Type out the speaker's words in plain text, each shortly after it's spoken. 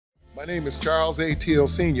My name is Charles A. Teale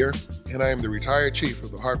Sr., and I am the retired chief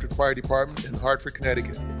of the Hartford Fire Department in Hartford,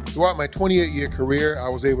 Connecticut. Throughout my 28-year career, I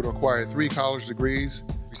was able to acquire 3 college degrees,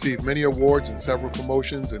 receive many awards and several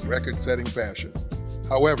promotions in record-setting fashion.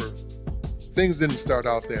 However, things didn't start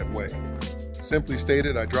out that way. Simply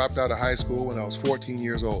stated, I dropped out of high school when I was 14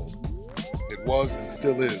 years old. It was and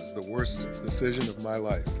still is the worst decision of my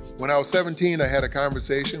life. When I was 17, I had a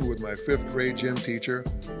conversation with my 5th grade gym teacher,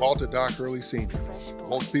 Walter Doc Hurley Sr.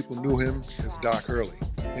 Most people knew him as Doc Hurley.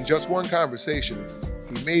 In just one conversation,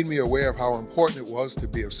 he made me aware of how important it was to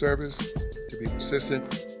be of service, to be persistent,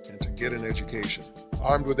 and to get an education.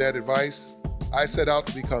 Armed with that advice, I set out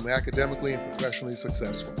to become academically and professionally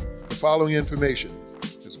successful. The following information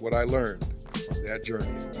is what I learned on that journey.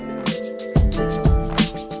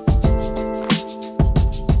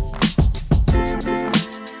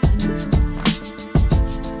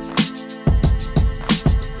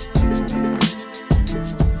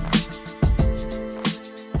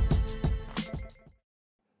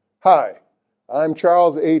 Hi, I'm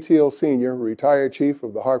Charles A. Teale Sr., retired chief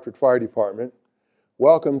of the Hartford Fire Department.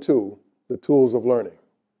 Welcome to the Tools of Learning.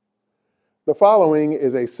 The following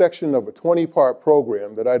is a section of a 20-part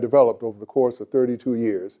program that I developed over the course of 32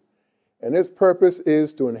 years, and its purpose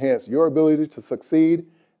is to enhance your ability to succeed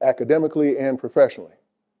academically and professionally.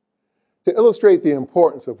 To illustrate the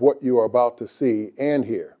importance of what you are about to see and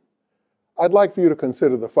hear, I'd like for you to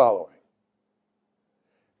consider the following.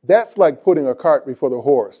 That's like putting a cart before the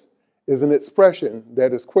horse is an expression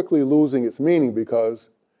that is quickly losing its meaning because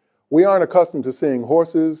we aren't accustomed to seeing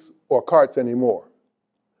horses or carts anymore.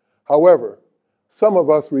 However, some of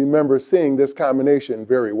us remember seeing this combination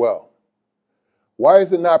very well. Why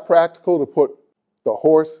is it not practical to put the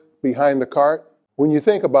horse behind the cart? When you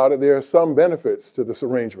think about it, there are some benefits to this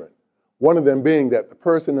arrangement. One of them being that the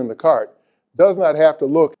person in the cart does not have to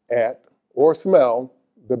look at or smell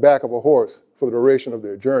the back of a horse for the duration of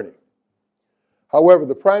their journey. However,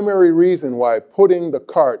 the primary reason why putting the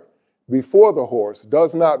cart before the horse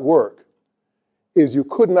does not work is you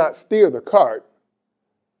could not steer the cart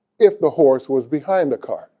if the horse was behind the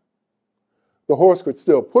cart. The horse could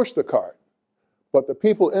still push the cart, but the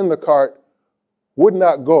people in the cart would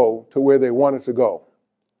not go to where they wanted to go.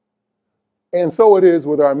 And so it is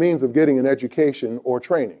with our means of getting an education or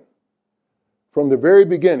training. From the very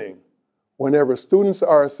beginning, whenever students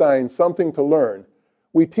are assigned something to learn,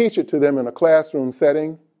 we teach it to them in a classroom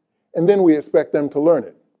setting, and then we expect them to learn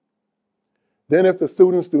it. Then if the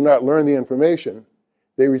students do not learn the information,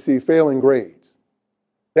 they receive failing grades.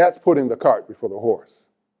 That's putting the cart before the horse.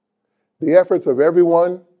 The efforts of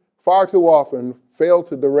everyone far too often fail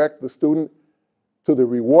to direct the student to the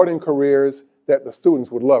rewarding careers that the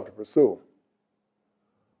students would love to pursue.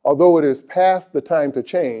 Although it is past the time to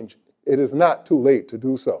change, it is not too late to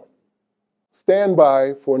do so. Stand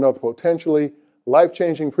by for another potentially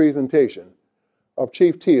life-changing presentation of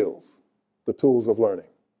Chief Teale's The Tools of Learning.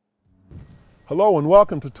 Hello and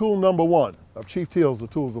welcome to tool number 1 of Chief Teale's The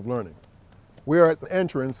Tools of Learning. We are at the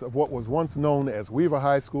entrance of what was once known as Weaver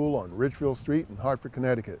High School on Ridgefield Street in Hartford,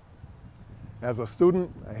 Connecticut. As a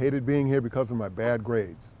student, I hated being here because of my bad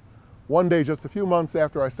grades. One day, just a few months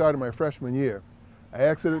after I started my freshman year, I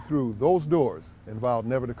exited through those doors and vowed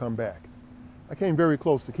never to come back. I came very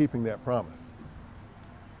close to keeping that promise.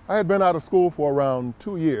 I had been out of school for around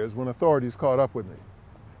 2 years when authorities caught up with me.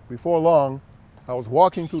 Before long, I was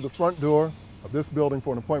walking through the front door of this building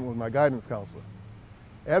for an appointment with my guidance counselor.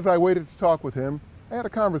 As I waited to talk with him, I had a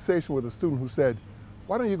conversation with a student who said,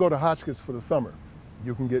 "Why don't you go to Hotchkiss for the summer?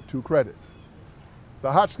 You can get 2 credits."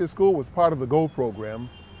 The Hotchkiss School was part of the GO program,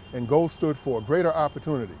 and GO stood for Greater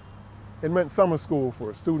Opportunity. It meant summer school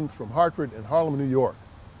for students from Hartford and Harlem, New York.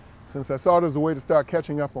 Since I saw it as a way to start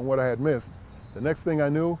catching up on what I had missed, the next thing I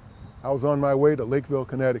knew, I was on my way to Lakeville,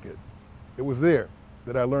 Connecticut. It was there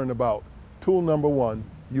that I learned about tool number 1,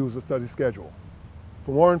 use a study schedule.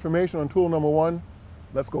 For more information on tool number 1,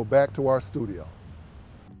 let's go back to our studio.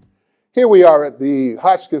 Here we are at the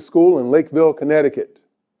Hotchkiss School in Lakeville, Connecticut.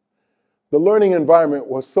 The learning environment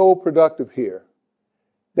was so productive here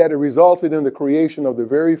that it resulted in the creation of the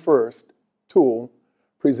very first tool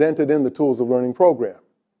presented in the Tools of Learning program.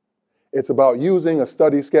 It's about using a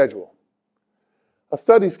study schedule. A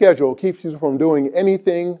study schedule keeps you from doing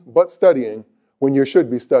anything but studying when you should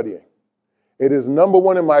be studying. It is number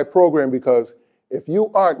 1 in my program because if you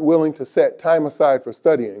aren't willing to set time aside for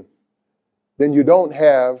studying, then you don't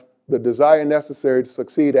have the desire necessary to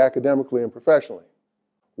succeed academically and professionally.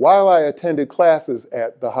 While I attended classes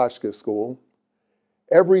at the Hotchkiss School,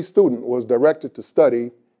 every student was directed to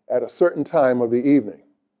study at a certain time of the evening.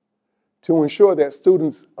 To ensure that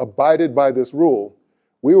students abided by this rule,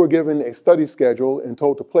 we were given a study schedule and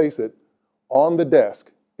told to place it on the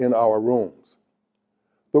desk in our rooms.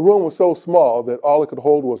 The room was so small that all it could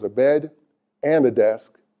hold was a bed and a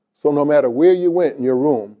desk, so no matter where you went in your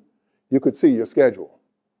room, you could see your schedule.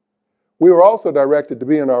 We were also directed to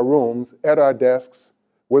be in our rooms at our desks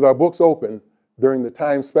with our books open during the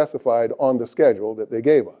time specified on the schedule that they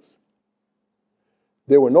gave us.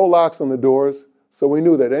 There were no locks on the doors, so we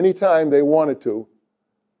knew that any time they wanted to,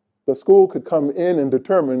 the school could come in and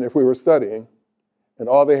determine if we were studying, and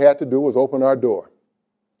all they had to do was open our door.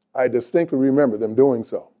 I distinctly remember them doing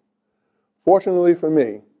so. Fortunately for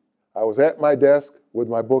me, I was at my desk with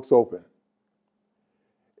my books open.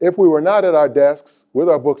 If we were not at our desks with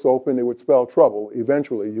our books open, it would spell trouble.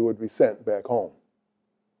 Eventually, you would be sent back home.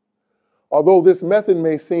 Although this method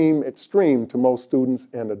may seem extreme to most students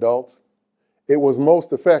and adults, it was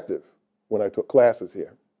most effective when I took classes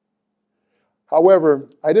here. However,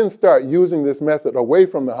 I didn't start using this method away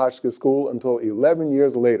from the Hotchkiss School until 11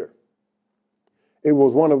 years later. It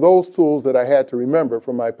was one of those tools that I had to remember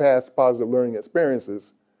from my past positive learning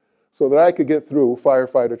experiences so that I could get through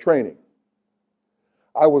firefighter training.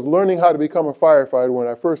 I was learning how to become a firefighter when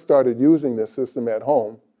I first started using this system at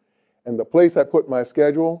home, and the place I put my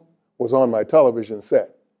schedule was on my television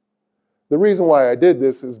set. The reason why I did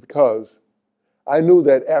this is because I knew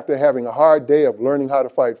that after having a hard day of learning how to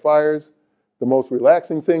fight fires, the most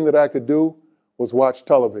relaxing thing that I could do was watch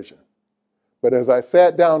television. But as I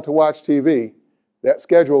sat down to watch TV, that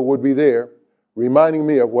schedule would be there, reminding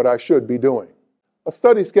me of what I should be doing. A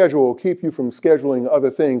study schedule will keep you from scheduling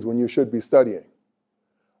other things when you should be studying.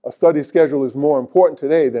 A study schedule is more important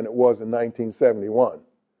today than it was in 1971,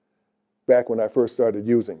 back when I first started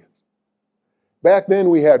using it. Back then,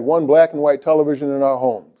 we had one black and white television in our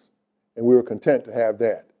homes, and we were content to have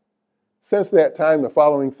that. Since that time, the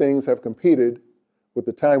following things have competed with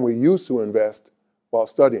the time we used to invest while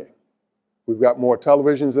studying. We've got more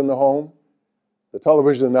televisions in the home. The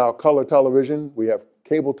television is now color television. We have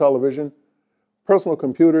cable television, personal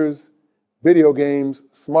computers, video games,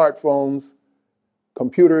 smartphones,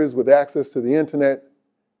 computers with access to the internet,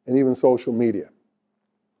 and even social media.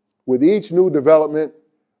 With each new development,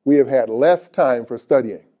 we have had less time for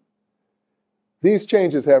studying. These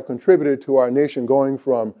changes have contributed to our nation going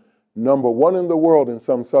from #1 in the world in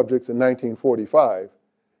some subjects in 1945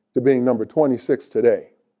 to being number 26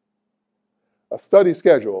 today. A study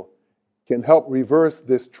schedule can help reverse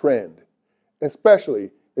this trend,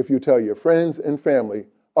 especially if you tell your friends and family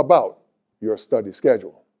about your study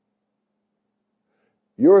schedule.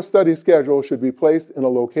 Your study schedule should be placed in a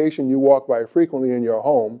location you walk by frequently in your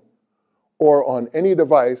home or on any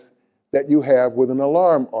device that you have with an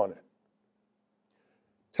alarm on it.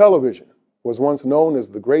 Television was once known as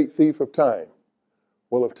the great thief of time.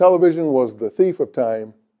 Well, if television was the thief of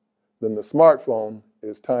time, then the smartphone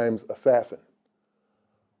is time's assassin.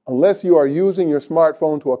 Unless you are using your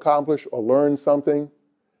smartphone to accomplish or learn something,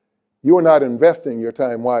 you are not investing your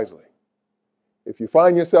time wisely. If you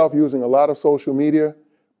find yourself using a lot of social media,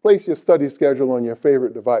 place your study schedule on your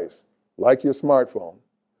favorite device, like your smartphone.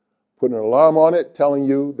 Put an alarm on it telling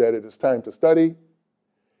you that it is time to study,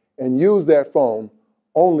 and use that phone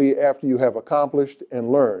only after you have accomplished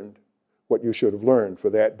and learned what you should have learned for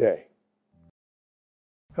that day.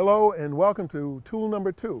 Hello, and welcome to tool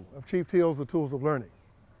number 2 of Chief Teale's The Tools of Learning.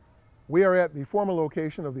 We are at the former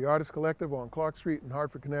location of the Artist Collective on Clark Street in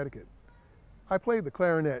Hartford, Connecticut. I played the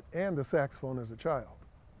clarinet and the saxophone as a child.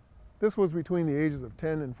 This was between the ages of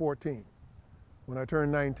 10 and 14. When I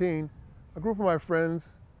turned 19, a group of my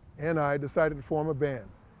friends and I decided to form a band,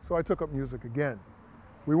 so I took up music again.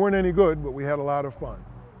 We weren't any good, but we had a lot of fun.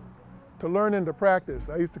 To learn and to practice,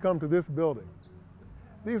 I used to come to this building.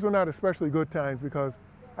 These were not especially good times because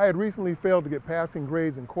I had recently failed to get passing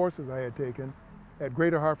grades in courses I had taken at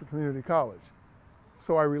Greater Hartford Community College,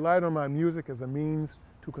 so I relied on my music as a means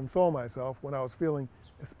to console myself when I was feeling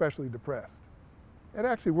especially depressed. It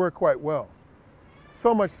actually worked quite well,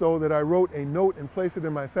 so much so that I wrote a note and placed it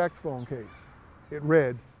in my saxophone case. It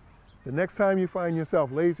read, "The next time you find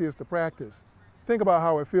yourself laziest to practice, think about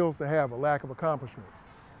how it feels to have a lack of accomplishment."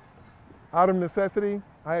 Out of necessity,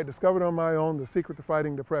 I had discovered on my own the secret to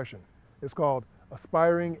fighting depression. It's called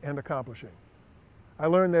aspiring and accomplishing. I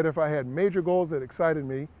learned that if I had major goals that excited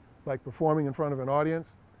me, like performing in front of an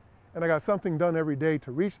audience, and I got something done every day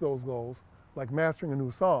to reach those goals, like mastering a new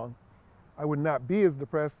song, I would not be as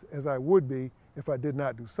depressed as I would be if I did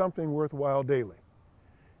not do something worthwhile daily.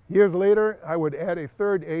 Years later, I would add a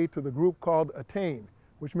third A to the group called attain,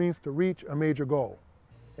 which means to reach a major goal.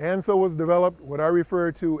 And so was developed what I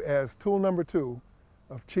refer to as tool number 2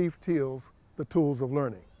 of Chief Teale's The Tools of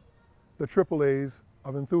Learning, the triple A's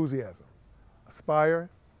of enthusiasm: aspire,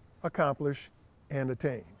 accomplish, and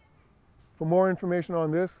attain. For more information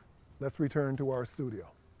on this, let's return to our studio.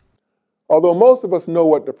 Although most of us know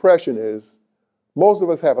what depression is, most of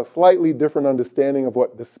us have a slightly different understanding of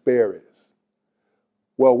what despair is.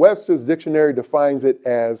 Well, Webster's dictionary defines it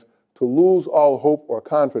as to lose all hope or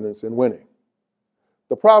confidence in winning.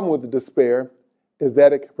 The problem with the despair is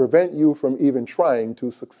that it can prevent you from even trying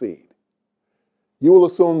to succeed. You will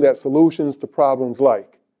assume that solutions to problems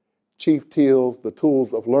like Chief Teale's The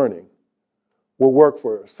Tools of Learning will work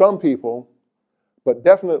for some people, but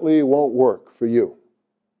definitely won't work for you.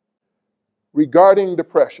 Regarding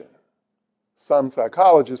depression, some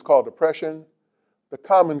psychologists call depression the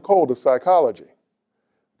common cold of psychology.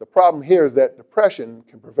 The problem here is that depression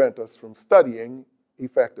can prevent us from studying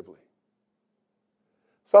effectively.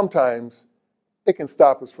 Sometimes it can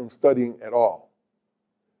stop us from studying at all.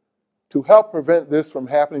 To help prevent this from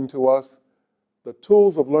happening to us, the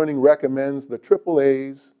Tools of Learning recommends the triple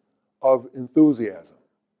A's of enthusiasm.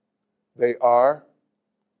 They are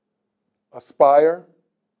aspire,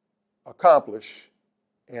 accomplish,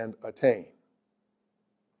 and attain.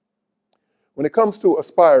 When it comes to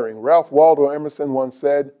aspiring, Ralph Waldo Emerson once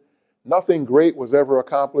said, "Nothing great was ever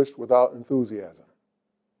accomplished without enthusiasm."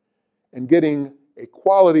 And getting a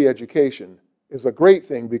quality education is a great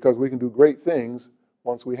thing because we can do great things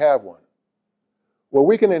once we have one. Well,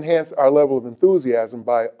 we can enhance our level of enthusiasm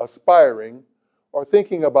by aspiring or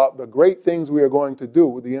thinking about the great things we are going to do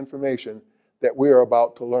with the information that we are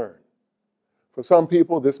about to learn. For some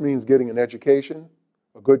people, this means getting an education,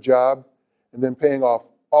 a good job, and then paying off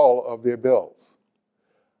all of their bills.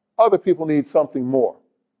 Other people need something more,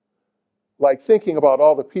 like thinking about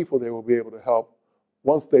all the people they will be able to help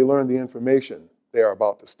once they learn the information they are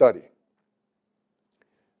about to study.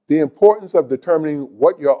 The importance of determining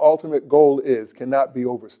what your ultimate goal is cannot be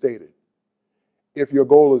overstated. If your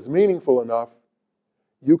goal is meaningful enough,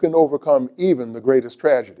 you can overcome even the greatest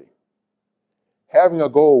tragedy. Having a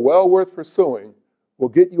goal well worth pursuing will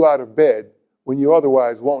get you out of bed when you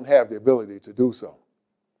otherwise won't have the ability to do so.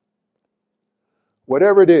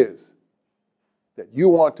 Whatever it is that you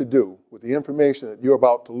want to do with the information that you're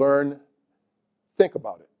about to learn, think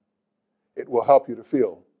about it. It will help you to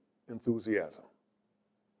feel enthusiasm.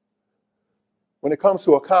 When it comes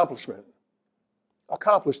to accomplishment,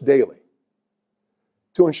 accomplish daily.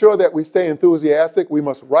 To ensure that we stay enthusiastic, we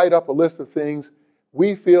must write up a list of things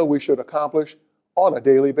we feel we should accomplish on a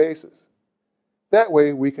daily basis. That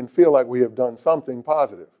way, we can feel like we have done something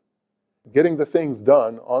positive. Getting the things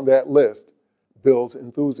done on that list builds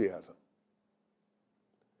enthusiasm.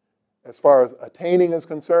 As far as attaining is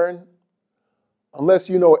concerned, unless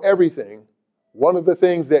you know everything, one of the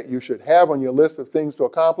things that you should have on your list of things to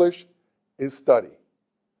accomplish is study.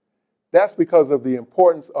 That's because of the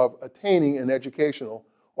importance of attaining an educational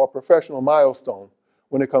or professional milestone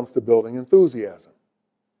when it comes to building enthusiasm.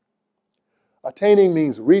 Attaining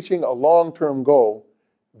means reaching a long-term goal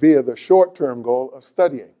via the short-term goal of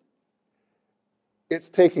studying. It's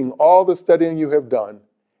taking all the studying you have done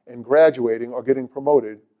and graduating or getting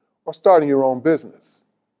promoted or starting your own business.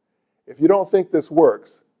 If you don't think this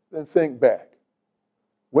works, then think back.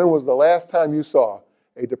 When was the last time you saw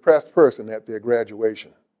a depressed person at their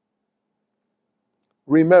graduation?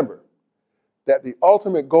 Remember that the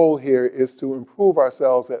ultimate goal here is to improve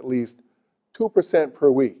ourselves at least 2%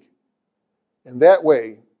 per week. And that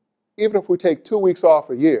way, even if we take 2 weeks off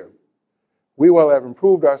a year, we will have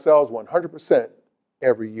improved ourselves 100%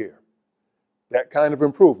 every year. That kind of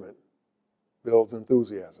improvement builds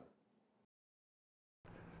enthusiasm.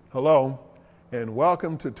 Hello, and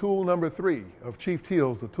welcome to tool number 3 of Chief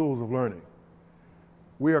Teale's The Tools of Learning.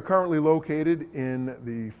 We are currently located in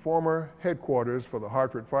the former headquarters for the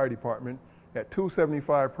Hartford Fire Department at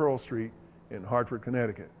 275 Pearl Street in Hartford,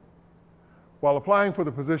 Connecticut. While applying for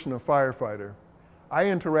the position of firefighter, I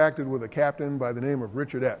interacted with a captain by the name of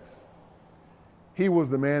Richard Epps. He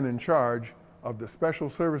was the man in charge of the Special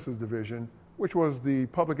Services Division, which was the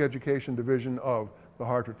public education division of the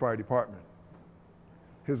Hartford Fire Department.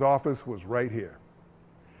 His office was right here.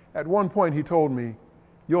 At one point he told me,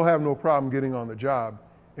 "You'll have no problem getting on the job,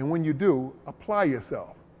 and when you do, apply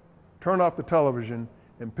yourself. Turn off the television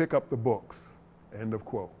and pick up the books." End of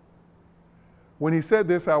quote. When he said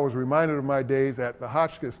this, I was reminded of my days at the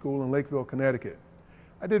Hotchkiss School in Lakeville, Connecticut.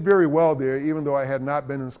 I did very well there, even though I had not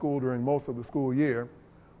been in school during most of the school year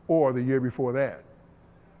or the year before that.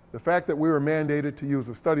 The fact that we were mandated to use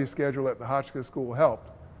a study schedule at the Hotchkiss School helped,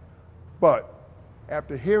 but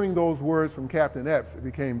after hearing those words from Captain Epps, it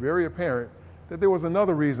became very apparent that there was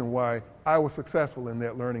another reason why I was successful in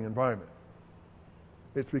that learning environment.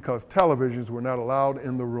 It's because televisions were not allowed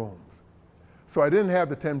in the rooms. So I didn't have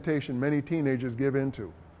the temptation many teenagers give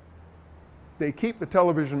into, They keep the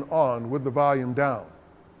television on with the volume down.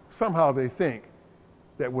 Somehow they think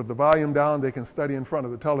that with the volume down, they can study in front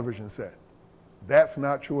of the television set. That's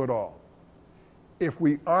not true at all. If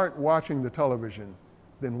we aren't watching the television,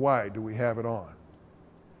 then why do we have it on?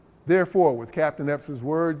 Therefore, with Captain Epps'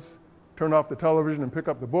 words, turn off the television and pick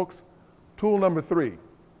up the books, tool number 3,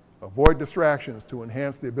 avoid distractions to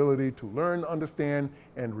enhance the ability to learn, understand,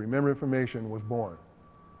 and remember information was born.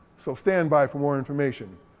 So stand by for more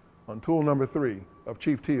information on tool number 3 of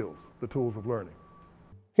Chief Teale's The Tools of Learning.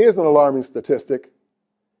 Here's an alarming statistic.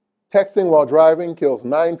 Texting while driving kills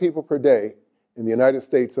 9 people per day in the United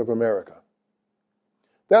States of America.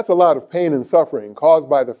 That's a lot of pain and suffering caused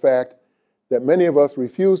by the fact that many of us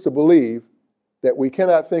refuse to believe that we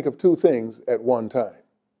cannot think of 2 things at one time.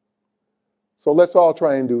 So let's all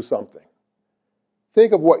try and do something.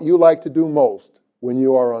 Think of what you like to do most when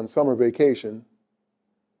you are on summer vacation.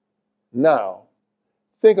 Now,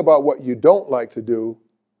 think about what you don't like to do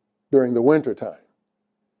during the winter time.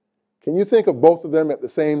 Can you think of both of them at the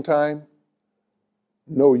same time?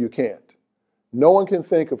 No, you can't. No one can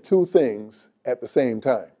think of 2 things at the same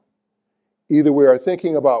time. Either we are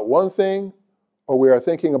thinking about one thing or we are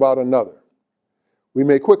thinking about another. We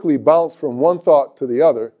may quickly bounce from one thought to the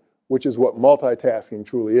other, which is what multitasking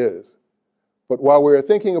truly is. But while we are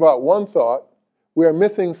thinking about one thought, we are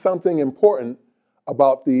missing something important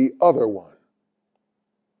about the other one.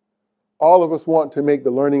 All of us want to make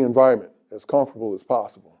the learning environment as comfortable as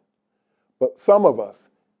possible. But some of us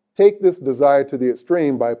take this desire to the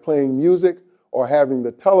extreme by playing music or having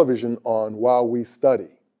the television on while we study.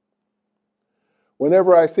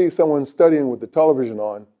 Whenever I see someone studying with the television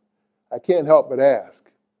on, I can't help but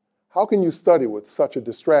ask, how can you study with such a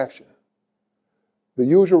distraction? The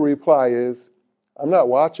usual reply is, I'm not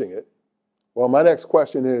watching it. Well, my next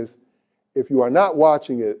question is, if you are not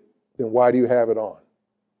watching it, then why do you have it on?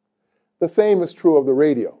 The same is true of the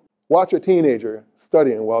radio. Watch a teenager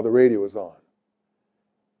studying while the radio is on.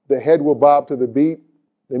 The head will bob to the beat.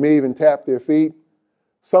 They may even tap their feet.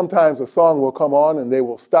 Sometimes a song will come on and they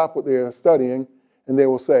will stop what they are studying and they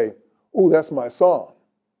will say, "Ooh, that's my song."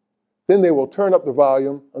 Then they will turn up the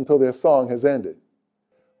volume until their song has ended.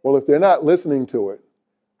 Well, if they're not listening to it,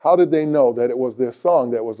 how did they know that it was their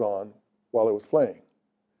song that was on while it was playing?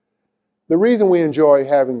 The reason we enjoy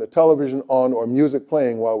having the television on or music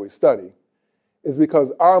playing while we study is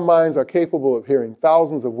because our minds are capable of hearing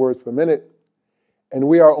thousands of words per minute, and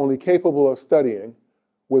we are only capable of studying,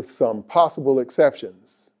 with some possible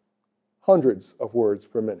exceptions, hundreds of words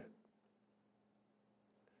per minute.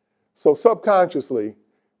 So subconsciously,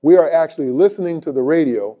 we are actually listening to the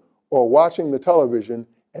radio or watching the television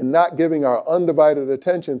and not giving our undivided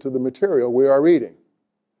attention to the material we are reading.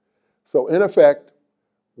 So in effect,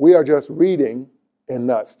 we are just reading and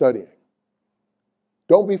not studying.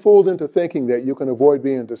 Don't be fooled into thinking that you can avoid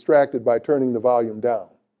being distracted by turning the volume down.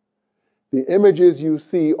 The images you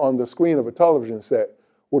see on the screen of a television set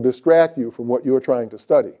will distract you from what you are trying to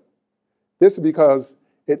study. This is because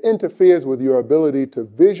it interferes with your ability to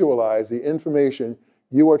visualize the information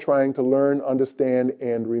you are trying to learn, understand,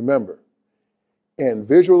 and remember. And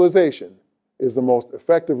visualization is the most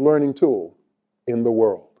effective learning tool in the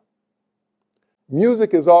world.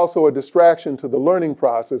 Music is also a distraction to the learning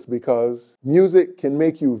process because music can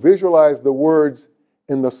make you visualize the words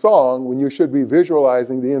in the song when you should be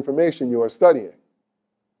visualizing the information you are studying.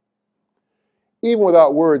 Even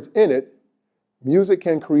without words in it, music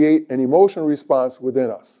can create an emotional response within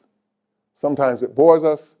us. Sometimes it bores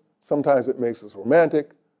us, sometimes it makes us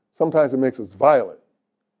romantic, sometimes it makes us violent.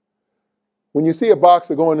 When you see a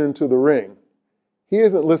boxer going into the ring, he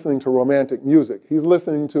isn't listening to romantic music. He's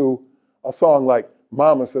listening to a song like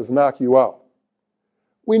 "Mama Says Knock You Out."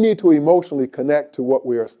 We need to emotionally connect to what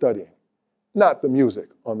we are studying, not the music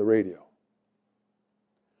on the radio.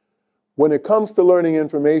 When it comes to learning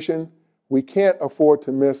information, we can't afford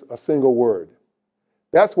to miss a single word.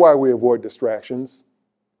 That's why we avoid distractions.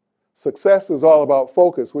 Success is all about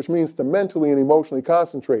focus, which means to mentally and emotionally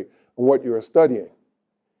concentrate on what you are studying.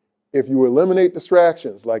 If you eliminate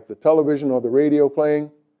distractions like the television or the radio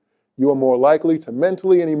playing, you are more likely to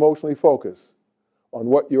mentally and emotionally focus on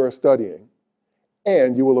what you are studying,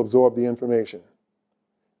 and you will absorb the information.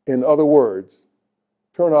 In other words,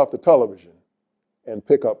 turn off the television and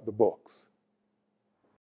pick up the books.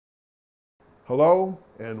 Hello,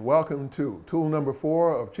 and welcome to tool number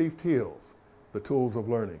 4 of Chief Teale's The Tools of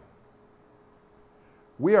Learning.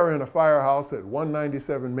 We are in a firehouse at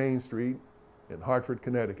 197 Main Street in Hartford,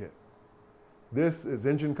 Connecticut. This is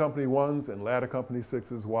Engine Company 1's and Ladder Company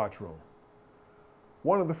 6's watchroom.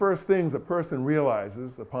 One of the first things a person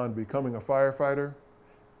realizes upon becoming a firefighter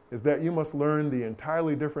is that you must learn the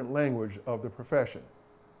entirely different language of the profession.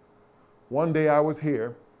 One day I was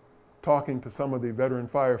here talking to some of the veteran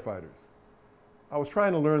firefighters. I was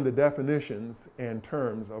trying to learn the definitions and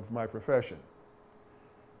terms of my profession.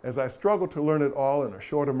 As I struggled to learn it all in a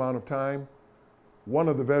short amount of time, one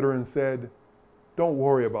of the veterans said, "Don't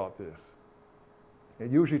worry about this.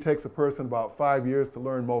 It usually takes a person about 5 years to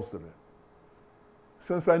learn most of it."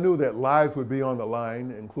 Since I knew that lives would be on the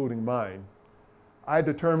line, including mine, I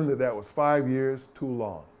determined that that was 5 years too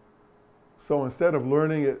long. So instead of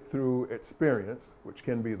learning it through experience, which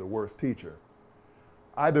can be the worst teacher,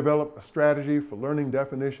 I developed a strategy for learning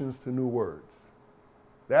definitions to new words.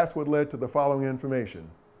 That's what led to the following information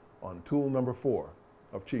on tool number 4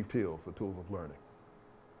 of Chief Teale's, the Tools of Learning.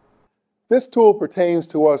 This tool pertains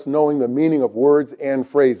to us knowing the meaning of words and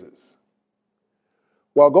phrases.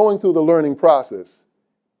 While going through the learning process,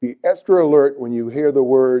 be extra alert when you hear the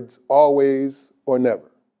words always or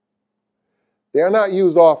never. They are not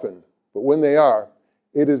used often, but when they are,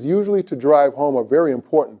 it is usually to drive home a very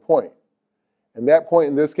important point. And that point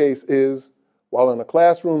in this case is, while in a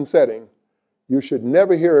classroom setting, you should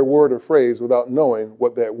never hear a word or phrase without knowing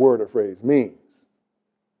what that word or phrase means.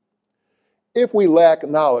 If we lack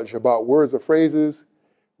knowledge about words or phrases,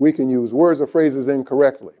 we can use words or phrases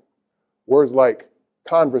incorrectly. Words like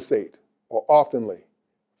conversate or oftenly,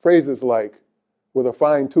 phrases like with a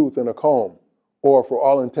fine tooth and a comb, or for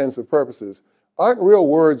all intents and purposes, aren't real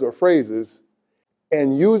words or phrases,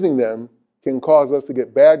 and using them can cause us to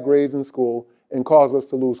get bad grades in school and cause us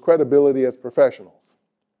to lose credibility as professionals.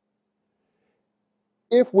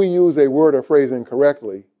 If we use a word or phrase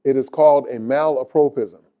incorrectly, it is called a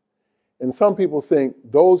malapropism. And some people think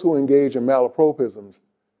those who engage in malapropisms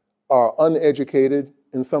are uneducated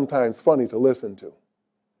and sometimes funny to listen to.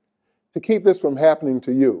 To keep this from happening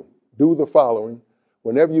to you, do the following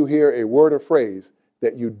whenever you hear a word or phrase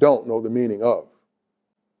that you don't know the meaning of.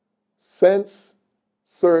 Sense,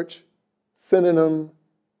 search, synonym,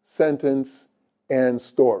 sentence, and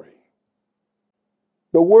story.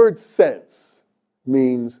 The word sense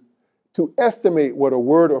means to estimate what a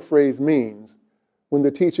word or phrase means when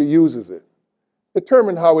the teacher uses it.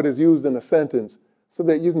 Determine how it is used in a sentence so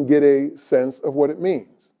that you can get a sense of what it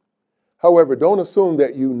means. However, don't assume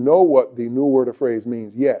that you know what the new word or phrase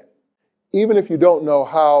means yet. Even if you don't know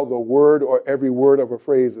how the word or every word of a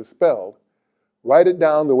phrase is spelled, write it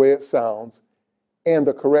down the way it sounds and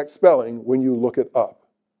the correct spelling when you look it up.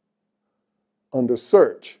 Under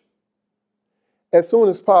search, as soon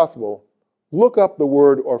as possible, look up the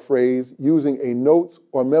word or phrase using a notes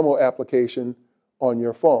or memo application on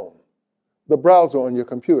your phone, the browser on your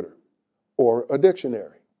computer, or a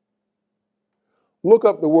dictionary. Look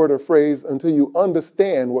up the word or phrase until you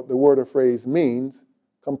understand what the word or phrase means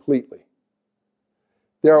completely.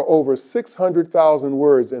 There are over 600,000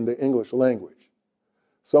 words in the English language.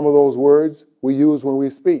 Some of those words we use when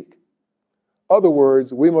we speak. Other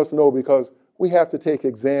words we must know because we have to take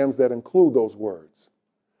exams that include those words.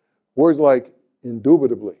 Words like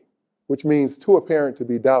indubitably, which means too apparent to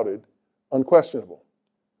be doubted, unquestionable.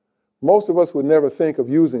 Most of us would never think of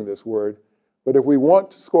using this word, but if we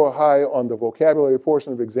want to score high on the vocabulary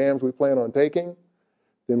portion of exams we plan on taking,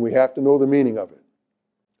 then we have to know the meaning of it.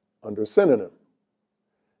 Under synonym,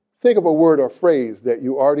 think of a word or phrase that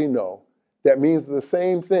you already know that means the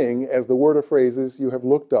same thing as the word or phrases you have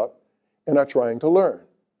looked up and are trying to learn.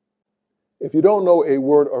 If you don't know a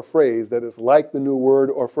word or phrase that is like the new word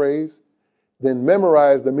or phrase, then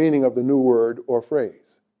memorize the meaning of the new word or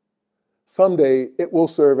phrase. Someday it will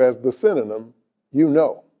serve as the synonym you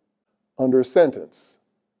know. Under sentence,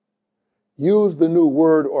 use the new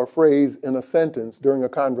word or phrase in a sentence during a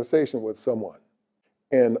conversation with someone.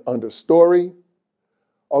 And under story,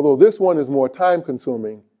 although this one is more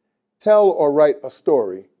time-consuming, tell or write a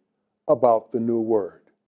story about the new word.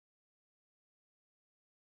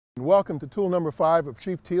 Welcome to tool number 5 of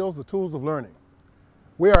Chief Teale's, the Tools of Learning.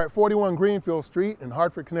 We are at 41 Greenfield Street in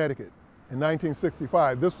Hartford, Connecticut. In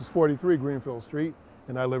 1965, this was 43 Greenfield Street,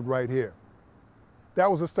 and I lived right here. That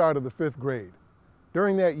was the start of the 5th grade.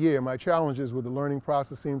 During that year, my challenges with the learning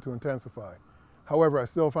process seemed to intensify. However, I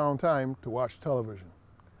still found time to watch television.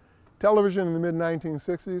 Television in the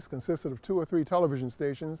mid-1960s consisted of 2 or 3 television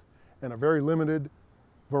stations and a very limited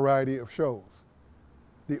variety of shows.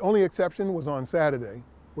 The only exception was on Saturday,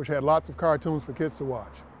 which had lots of cartoons for kids to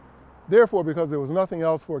watch. Therefore, because there was nothing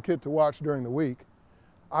else for a kid to watch during the week,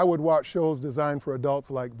 I would watch shows designed for adults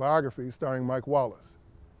like Biography starring Mike Wallace.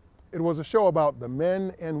 It was a show about the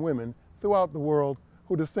men and women throughout the world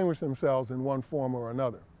who distinguished themselves in one form or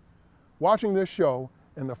another. Watching this show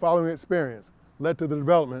and the following experience led to the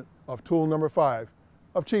development of tool number 5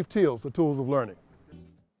 of Chief Teale's, the Tools of Learning.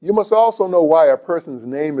 You must also know why a person's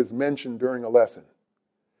name is mentioned during a lesson.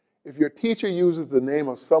 If your teacher uses the name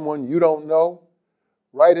of someone you don't know,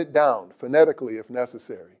 write it down phonetically if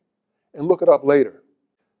necessary, and look it up later.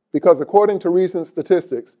 Because according to recent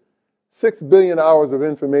statistics, 6 billion hours of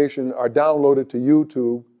information are downloaded to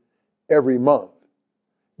YouTube every month.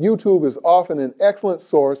 YouTube is often an excellent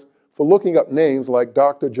source for looking up names like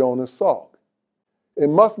Dr. Jonas Salk. It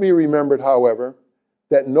must be remembered, however,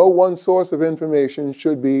 that no one source of information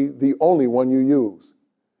should be the only one you use.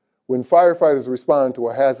 When firefighters respond to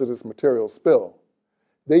a hazardous material spill,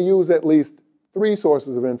 they use at least 3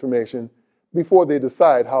 sources of information before they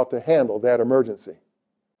decide how to handle that emergency.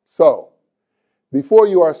 So, before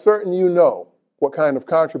you are certain you know what kind of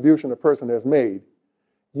contribution a person has made,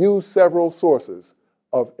 use several sources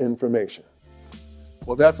of information.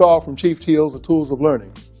 Well, that's all from Chief Teale's The Tools of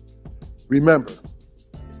Learning. Remember,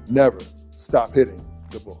 never stop hitting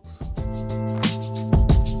the books.